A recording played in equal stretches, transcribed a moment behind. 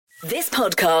This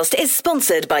podcast is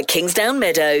sponsored by Kingsdown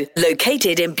Meadow,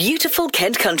 located in beautiful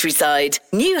Kent countryside.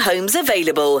 New homes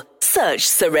available. Search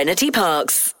Serenity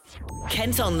Parks.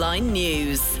 KentOnline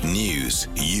News. News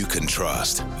you can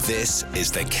trust. This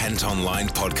is the KentOnline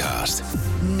Podcast.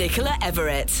 Nicola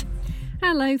Everett.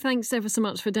 Hello, thanks ever so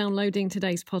much for downloading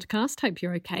today's podcast. Hope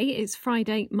you're okay. It's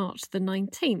Friday, March the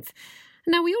 19th.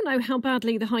 Now, we all know how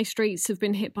badly the high streets have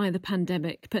been hit by the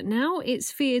pandemic, but now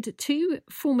it's feared two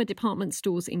former department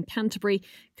stores in Canterbury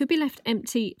could be left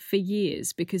empty for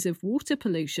years because of water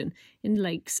pollution in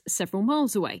lakes several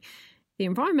miles away. The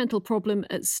environmental problem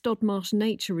at Stodmarsh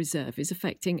Nature Reserve is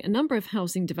affecting a number of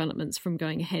housing developments from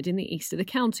going ahead in the east of the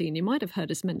county, and you might have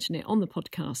heard us mention it on the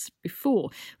podcast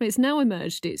before. But it's now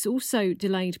emerged it's also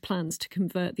delayed plans to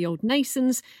convert the old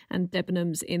Nasons and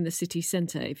Debenhams in the city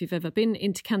centre. If you've ever been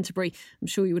into Canterbury, I'm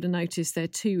sure you would have noticed they're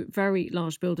two very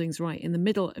large buildings right in the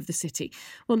middle of the city.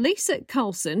 Well, Lisa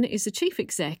Carlson is the chief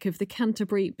exec of the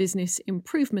Canterbury Business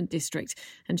Improvement District,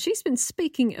 and she's been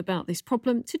speaking about this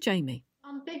problem to Jamie.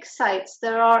 On big sites,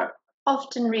 there are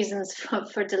often reasons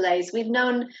for delays. We've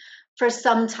known for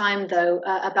some time, though,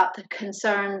 about the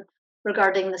concern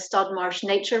regarding the Stodmarsh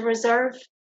Nature Reserve,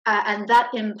 and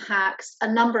that impacts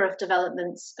a number of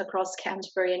developments across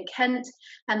Canterbury and Kent,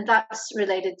 and that's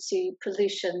related to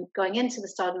pollution going into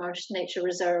the Stodmarsh Nature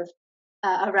Reserve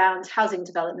around housing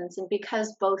developments. And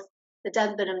because both the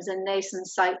Debenhams and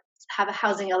Nasons sites have a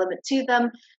housing element to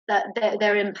them, that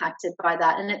they're impacted by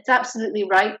that. And it's absolutely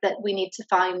right that we need to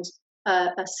find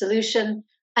a solution.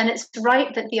 And it's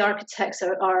right that the architects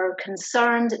are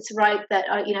concerned. It's right that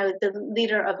the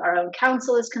leader of our own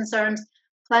council is concerned.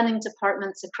 Planning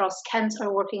departments across Kent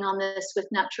are working on this with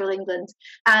Natural England.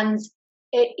 And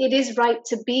it is right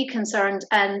to be concerned,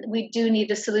 and we do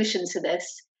need a solution to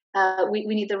this. We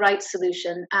need the right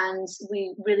solution, and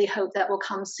we really hope that will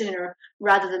come sooner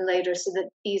rather than later so that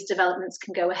these developments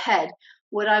can go ahead.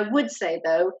 What I would say,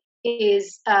 though,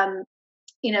 is,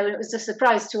 it was a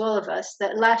surprise to all of us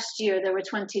that last year there were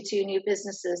 22 new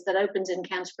businesses that opened in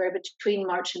Canterbury between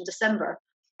March and December.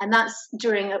 And that's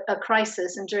during a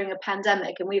crisis and during a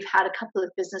pandemic. And we've had a couple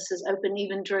of businesses open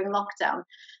even during lockdown.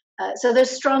 So there's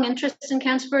strong interest in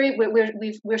Canterbury.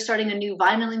 We're starting a new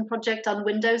vinyling project on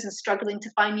windows and struggling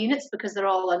to find units because they're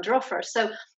all under offer.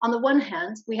 So on the one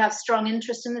hand, we have strong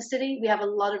interest in the city. We have a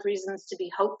lot of reasons to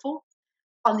be hopeful.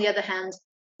 On the other hand,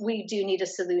 we do need a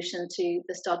solution to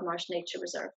the Stodmarsh Nature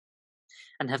Reserve.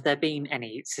 And have there been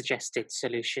any suggested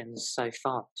solutions so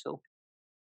far at all?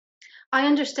 I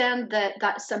understand that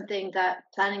that's something that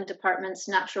planning departments,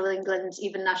 Natural England,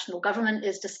 even national government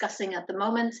is discussing at the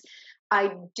moment.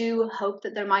 I do hope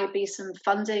that there might be some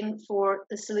funding for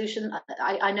the solution.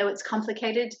 I know it's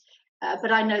complicated,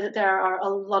 but I know that there are a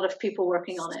lot of people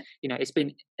working on it. It's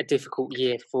been a difficult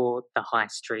year for the high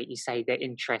street. You say that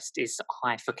interest is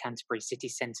high for Canterbury city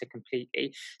centre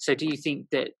completely. So do you think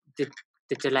that the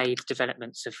delayed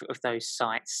developments of those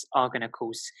sites are going to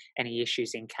cause any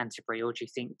issues in Canterbury, or do you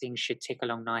think things should tick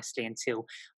along nicely until,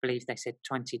 I believe they said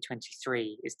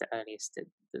 2023 is the earliest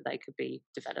that they could be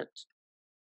developed?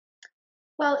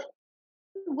 Well,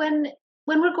 when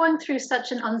we're going through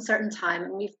such an uncertain time,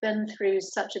 and we've been through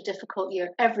such a difficult year,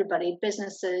 everybody,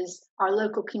 businesses, our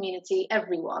local community,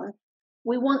 everyone,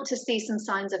 we want to see some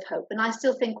signs of hope. And I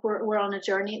still think we're on a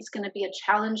journey. It's going to be a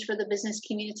challenge for the business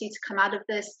community to come out of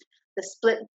this. The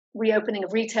split reopening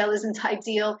of retail isn't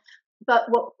ideal, but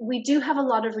we do have a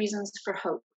lot of reasons for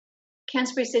hope.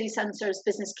 Canterbury City Centre's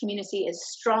business community is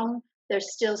strong.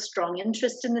 There's still strong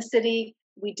interest in the city.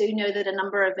 We do know that a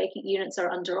number of vacant units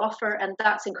are under offer, and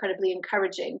that's incredibly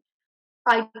encouraging.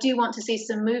 I do want to see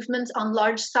some movement on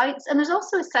large sites, and there's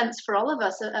also a sense for all of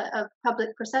us of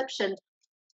public perception,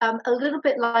 a little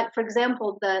bit like, for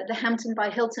example, the Hampton by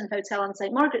Hilton Hotel on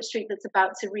St. Margaret Street that's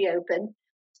about to reopen.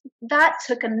 That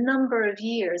took a number of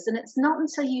years, and it's not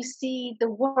until you see the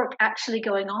work actually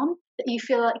going on that you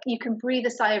feel like you can breathe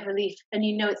a sigh of relief and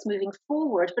you know it's moving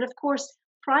forward. But of course,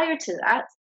 prior to that,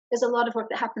 there's a lot of work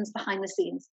that happens behind the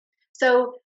scenes.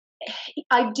 So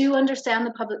I do understand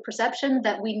the public perception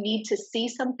that we need to see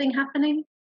something happening,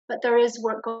 but there is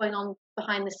work going on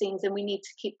behind the scenes and we need to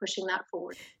keep pushing that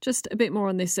forward. Just a bit more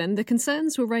on this end. The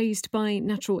concerns were raised by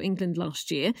Natural England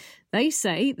last year. They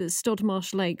say that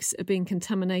Stodmarsh lakes are being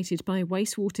contaminated by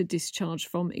wastewater discharge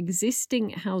from existing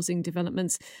housing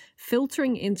developments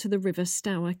filtering into the River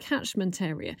Stour catchment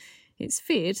area. It's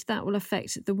feared that will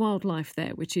affect the wildlife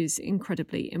there, which is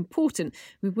incredibly important.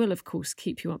 We will, of course,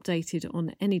 keep you updated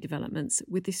on any developments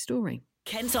with this story.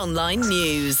 KentOnline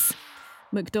News.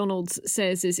 McDonald's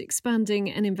says it's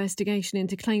expanding an investigation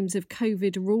into claims of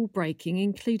COVID rule breaking,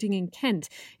 including in Kent.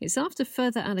 It's after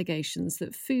further allegations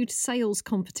that food sales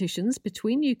competitions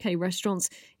between UK restaurants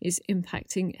is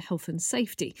impacting health and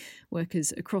safety.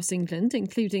 Workers across England,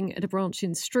 including at a branch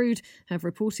in Strood, have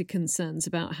reported concerns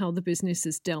about how the business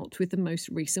has dealt with the most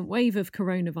recent wave of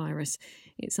coronavirus.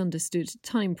 It's understood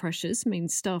time pressures mean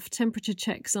staff temperature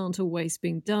checks aren't always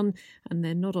being done and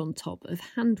they're not on top of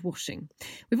hand washing.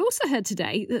 We've also heard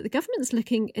today that the government's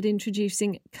looking at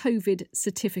introducing COVID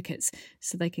certificates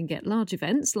so they can get large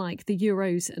events like the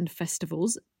Euros and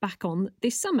festivals back on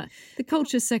this summer. The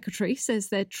Culture Secretary says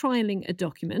they're trialling a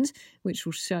document which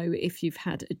will show if you've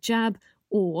had a jab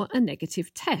or a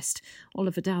negative test.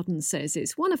 Oliver Dowden says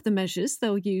it's one of the measures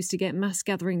they'll use to get mass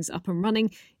gatherings up and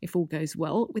running if all goes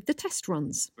well with the test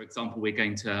runs. For example, we're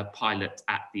going to pilot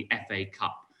at the FA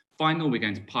Cup final, we're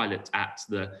going to pilot at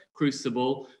the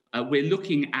Crucible. We're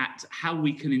looking at how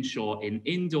we can ensure in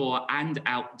indoor and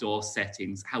outdoor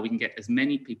settings, how we can get as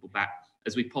many people back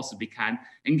as we possibly can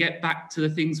and get back to the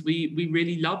things we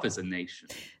really love as a nation.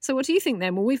 So what do you think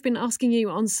then? Well, we've been asking you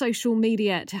on social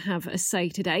media to have a say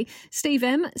today. Steve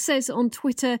M says on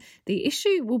Twitter, the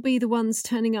issue will be the ones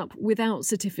turning up without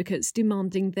certificates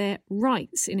demanding their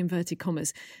rights, in inverted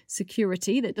commas.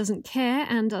 Security that doesn't care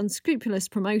and unscrupulous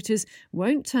promoters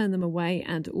won't turn them away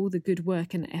and all the good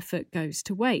work and effort goes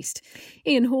to waste.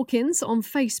 Ian Hawkins on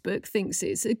Facebook thinks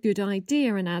it's a good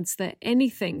idea and adds that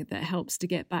anything that helps to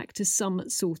get back to some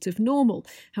sort of normal.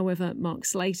 However, Mark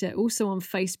Slater, also on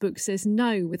Facebook, says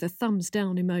no with a thumbs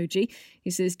down emoji.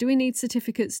 He says, do we need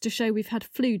certificates to show we've had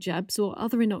flu jabs or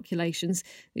other inoculations?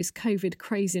 This COVID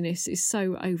craziness is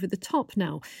so over the top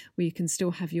now. Well, you can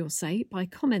still have your say by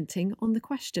commenting on the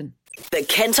question. The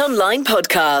KentOnline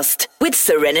Podcast with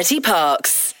Serenity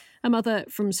Parks. A mother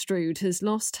from Strood has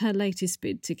lost her latest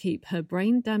bid to keep her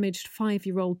brain-damaged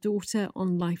 5-year-old daughter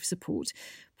on life support.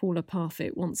 Paula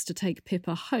Parfitt wants to take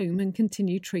Pippa home and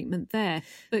continue treatment there.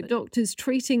 But doctors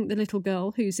treating the little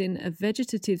girl, who's in a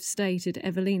vegetative state at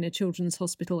Evelina Children's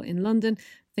Hospital in London,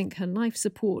 think her life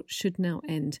support should now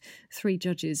end. 3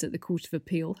 judges at the Court of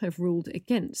Appeal have ruled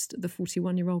against the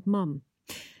 41-year-old mum.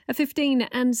 A 15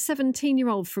 and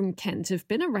 17-year-old from Kent have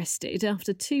been arrested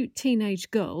after 2 teenage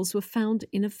girls were found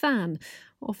in a van.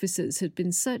 Officers had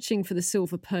been searching for the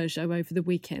silver Peugeot over the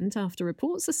weekend after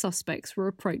reports the suspects were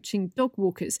approaching dog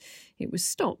walkers. It was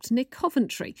stopped near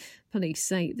Coventry. Police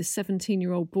say the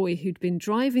 17-year-old boy who'd been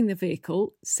driving the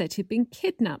vehicle said he'd been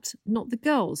kidnapped, not the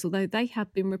girls, although they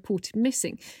had been reported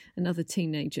missing. Another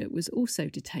teenager was also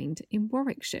detained in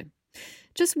Warwickshire.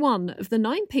 Just one of the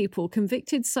 9 people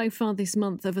convicted so far this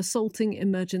month of assaulting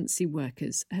emergency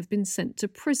workers have been sent to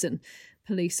prison.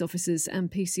 Police officers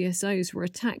and PCSOs were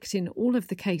attacked in all of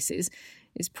the cases.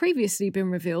 It's previously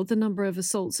been revealed the number of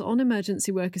assaults on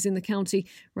emergency workers in the county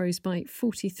rose by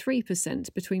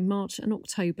 43% between March and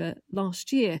October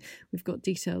last year. We've got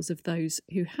details of those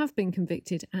who have been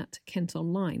convicted at Kent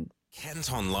Online.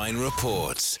 Kent Online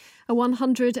reports. A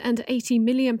 £180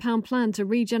 million plan to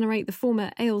regenerate the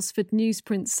former Aylesford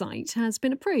newsprint site has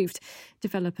been approved.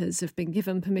 Developers have been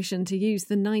given permission to use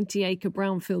the 90-acre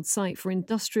brownfield site for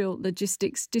industrial,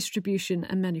 logistics, distribution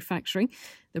and manufacturing.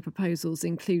 The proposals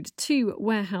include 2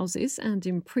 warehouses and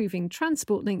improving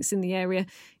transport links in the area.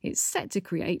 It's set to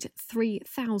create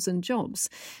 3,000 jobs.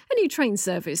 A new train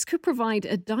service could provide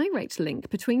a direct link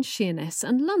between Sheerness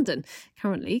and London.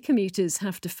 Currently, commuters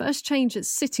have to first change at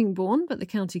Sittingbourne, but the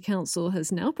County Council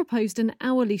has now proposed an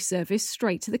hourly service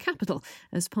straight to the capital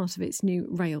as part of its new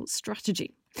rail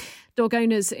strategy. Dog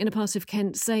owners in a part of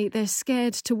Kent say they're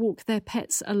scared to walk their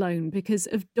pets alone because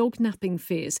of dog napping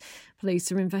fears.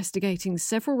 Police are investigating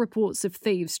several reports of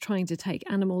thieves trying to take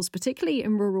animals, particularly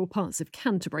in rural parts of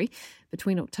Canterbury.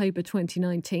 Between October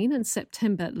 2019 and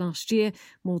September last year,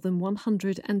 more than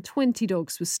 120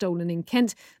 dogs were stolen in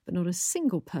Kent, but not a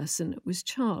single person was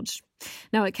charged.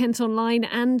 Now at Kent Online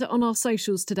and on our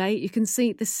socials today, you can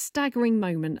see the staggering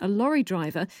moment a lorry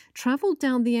driver travelled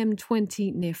down the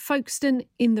M20 near Folkestone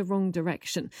in the wrong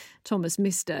direction. Thomas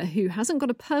Mister, who hasn't got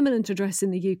a permanent address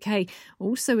in the UK,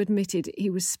 also admitted he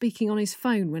was speaking on his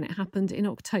phone when it happened in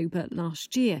October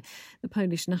last year. The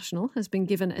Polish national has been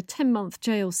given a 10-month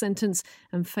jail sentence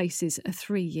and faces a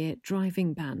 3-year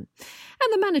driving ban.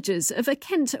 And the managers of a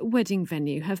Kent wedding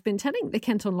venue have been telling the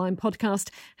Kent Online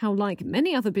podcast how, like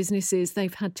many other businesses,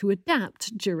 they've had to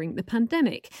adapt during the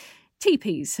pandemic.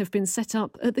 Teepees have been set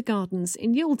up at the Gardens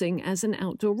in Yalding as an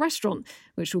outdoor restaurant,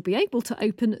 which will be able to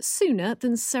open sooner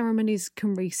than ceremonies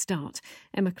can restart.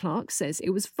 Emma Clark says it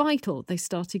was vital they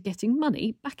started getting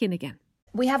money back in again.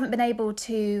 We haven't been able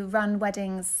to run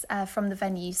weddings from the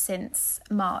venue since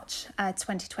March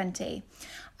 2020.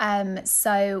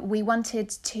 So we wanted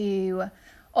to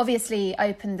obviously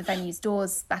open the venue's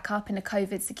doors back up in a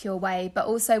COVID secure way, but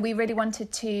also we really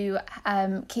wanted to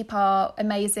keep our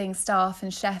amazing staff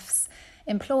and chefs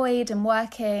employed and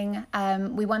working.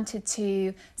 We wanted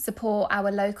to support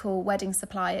our local wedding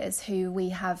suppliers who we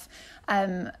have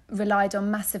relied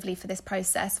on massively for this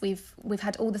process. We've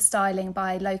had all the styling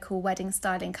by local wedding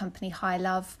styling company High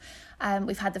Love.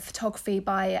 We've had the photography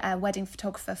by wedding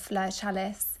photographer Fleur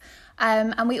Chalice.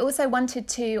 And we also wanted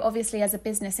to, obviously as a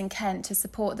business in Kent, to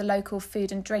support the local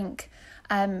food and drink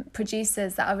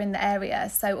producers that are in the area.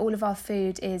 So all of our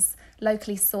food is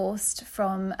locally sourced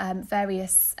from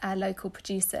various local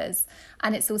producers,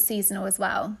 and it's all seasonal as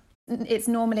well. It's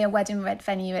normally a wedding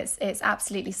venue. It's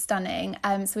absolutely stunning.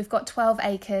 So we've got 12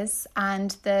 acres,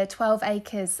 and the 12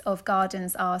 acres of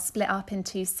gardens are split up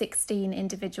into 16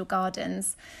 individual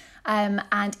gardens.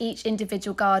 And each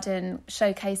individual garden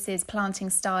showcases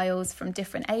planting styles from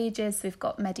different ages. So we've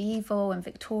got medieval and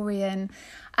Victorian,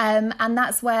 and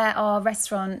that's where our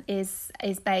restaurant is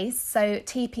based. So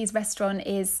TP's restaurant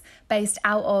is based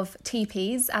out of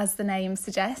teepees, as the name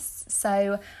suggests.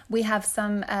 So we have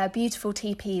some beautiful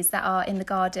teepees that are in the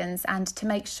gardens, and to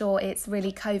make sure it's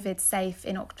really COVID safe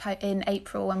in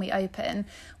April when we open,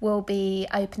 we'll be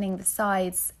opening the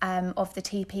sides of the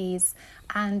teepees.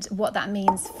 And what that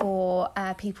means for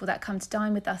people that come to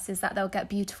dine with us is that they'll get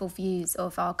beautiful views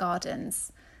of our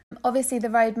gardens. Obviously, the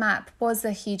roadmap was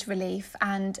a huge relief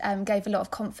and gave a lot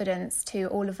of confidence to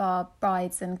all of our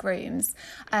brides and grooms,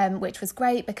 which was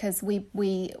great because we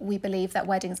believe that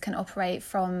weddings can operate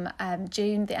from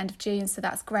June, the end of June, so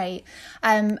that's great.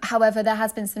 However, there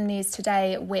has been some news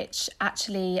today which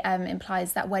actually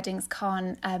implies that weddings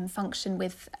can't function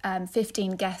with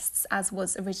 15 guests as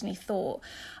was originally thought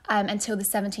until the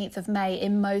 17th of May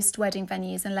in most wedding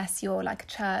venues, unless you're like a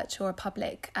church or a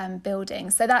public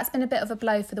building. So that's been a bit of a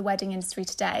blow for the wedding industry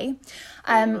today.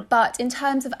 But in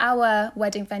terms of our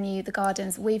wedding venue, the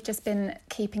Gardens, we've just been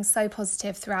keeping so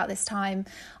positive throughout this time.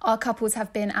 Our couples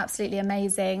have been absolutely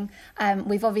amazing.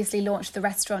 We've obviously launched the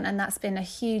restaurant, and that's been a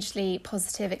hugely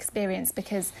positive experience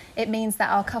because it means that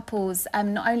our couples,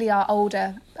 not only our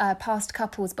older past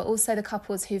couples, but also the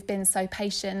couples who've been so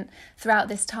patient throughout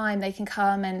this time, they can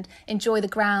come and enjoy the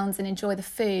grounds and enjoy the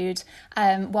food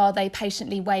while they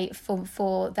patiently wait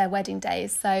for their wedding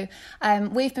days. So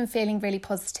we've been feeling really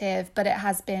positive, but it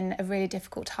has been a really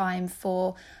difficult time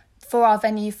for our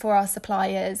venue, for our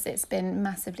suppliers. It's been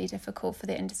massively difficult for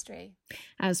the industry.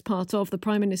 As part of the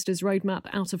Prime Minister's roadmap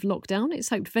out of lockdown, it's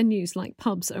hoped venues like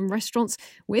pubs and restaurants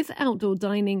with outdoor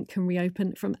dining can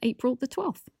reopen from April the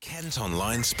 12th.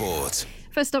 KentOnline Sport.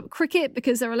 First up, cricket,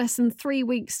 because there are less than 3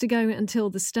 weeks to go until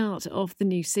the start of the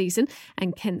new season,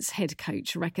 and Kent's head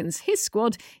coach reckons his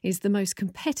squad is the most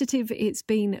competitive it's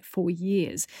been for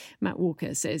years. Matt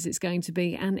Walker says it's going to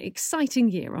be an exciting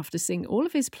year after seeing all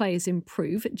of his players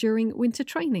improve during winter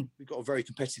training. We've got a very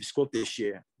competitive squad this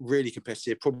year, really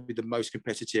competitive, probably the most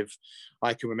competitive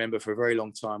I can remember for a very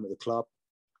long time at the club.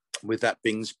 With that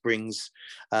brings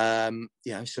some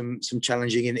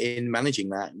challenging in managing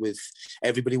that, with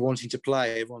everybody wanting to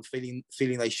play, everyone feeling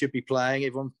they should be playing,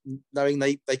 everyone knowing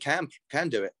they can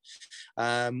do it.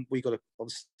 We've got to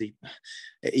obviously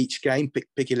at each game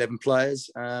pick 11 players,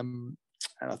 and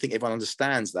I think everyone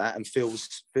understands that and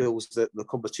feels that the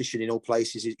competition in all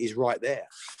places is right there.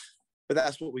 But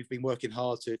that's what we've been working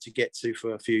hard to get to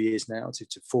for a few years now,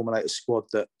 to formulate a squad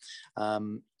that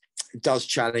does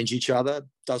challenge each other,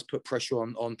 does put pressure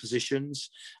on positions.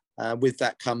 With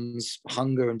that comes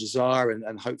hunger and desire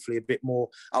and hopefully a bit more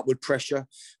upward pressure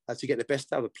to get the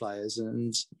best out of the players.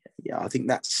 And yeah, I think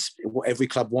that's what every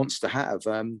club wants to have.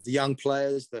 The young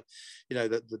players,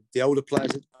 the older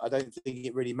players, I don't think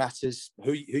it really matters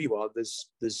who you are.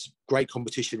 There's great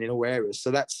competition in all areas.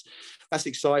 So that's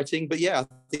exciting. But yeah, I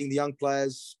think the young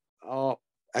players are,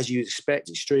 as you expect,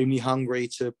 extremely hungry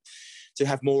to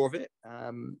have more of it.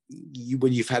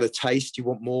 When you've had a taste, you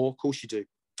want more. Of course you do.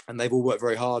 And they've all worked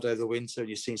very hard over the winter, and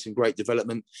you've seen some great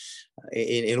development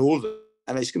in all of them.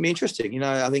 And it's going to be interesting.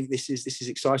 I think this is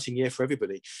exciting year for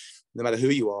everybody, no matter who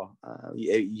you are.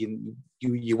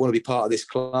 You want to be part of this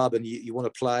club, and you want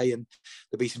to play. And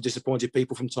there'll be some disappointed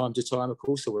people from time to time, of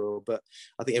course there will. But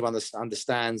I think everyone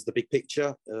understands the big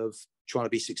picture of trying to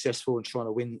be successful and trying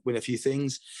to win a few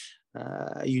things.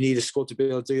 You need a squad to be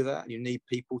able to do that. You need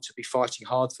people to be fighting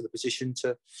hard for the position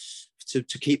to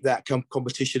keep that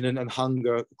competition and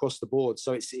hunger across the board.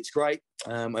 So it's great.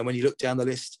 And when you look down the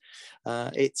list,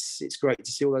 it's great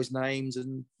to see all those names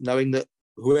and knowing that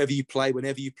whoever you play,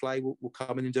 whenever you play, will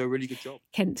come in and do a really good job.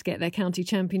 Kent get their county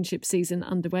championship season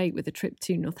underway with a trip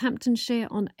to Northamptonshire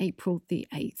on April the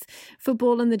 8th.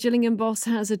 Football, and the Gillingham boss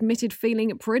has admitted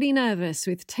feeling pretty nervous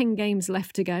with 10 games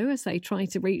left to go as they try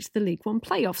to reach the League One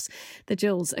playoffs. The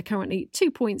Gills are currently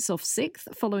 2 points off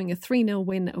 6th following a 3-0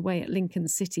 win away at Lincoln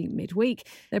City midweek.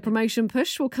 Their promotion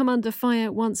push will come under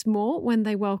fire once more when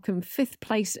they welcome 5th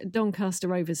place Doncaster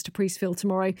Rovers to Priestfield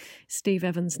tomorrow. Steve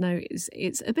Evans knows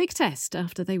it's a big test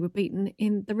after they were beaten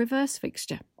in the reverse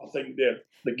fixture. I think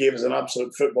they gave us an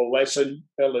absolute football lesson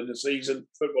early in the season.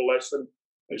 Football lesson.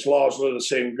 It's largely the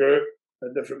same group,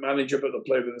 a different manager, but they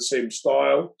play with the same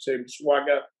style, same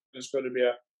swagger. It's going to be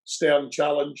a stern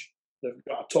challenge. They've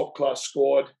got a top-class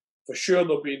squad. For sure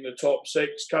they'll be in the top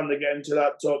 6. Can they get into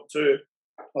that top 2?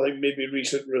 I think maybe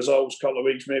recent results, couple of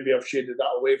weeks, maybe I've shaded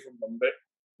that away from them, but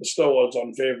they're still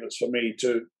odds-on favourites for me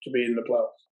to be in the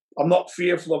playoffs. I'm not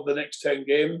fearful of the next 10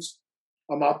 games.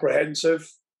 I'm apprehensive,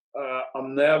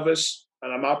 I'm nervous,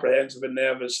 and I'm apprehensive and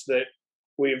nervous that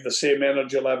we have the same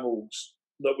energy levels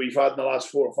that we've had in the last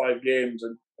 4 or 5 games.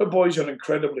 And the boys are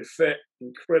incredibly fit.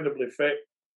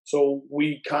 So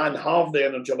we can have the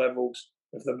energy levels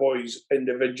if the boys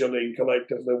individually and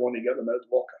collectively want to get them out of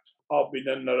the locker. I've been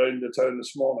in and around the town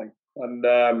this morning, and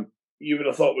you would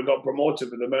have thought we got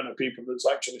promoted with the amount of people that's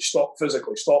actually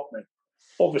physically stopped me.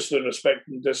 Obviously,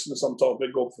 respecting distance, I'm talking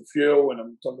about going for fuel and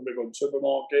I'm talking about going to the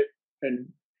supermarket, and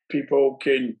people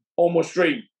can almost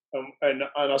dream. And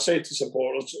I say to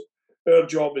supporters, our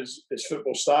job is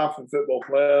football staff and football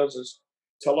players is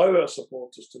to allow our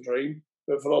supporters to dream,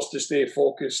 but for us to stay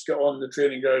focused, get on the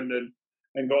training ground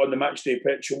and got on the matchday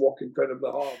pitch and work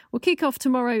incredibly hard. Well, kick-off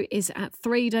tomorrow is at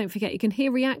 3. Don't forget you can hear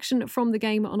reaction from the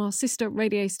game on our sister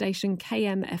radio station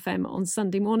KMFM on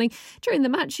Sunday morning. During the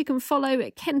match, you can follow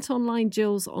KentOnline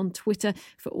Gills on Twitter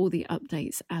for all the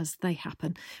updates as they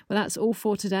happen. Well, that's all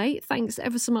for today. Thanks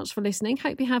ever so much for listening.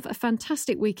 Hope you have a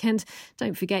fantastic weekend.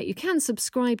 Don't forget you can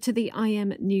subscribe to the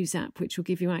IM News app, which will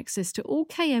give you access to all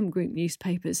KM Group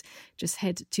newspapers. Just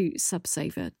head to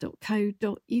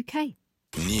subsaver.co.uk.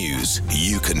 News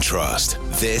you can trust.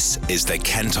 This is the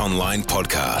KentOnline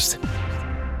Podcast.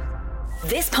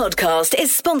 This podcast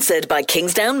is sponsored by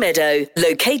Kingsdown Meadow,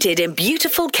 located in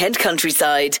beautiful Kent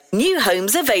countryside. New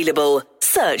homes available.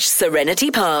 Search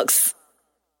Serenity Parks.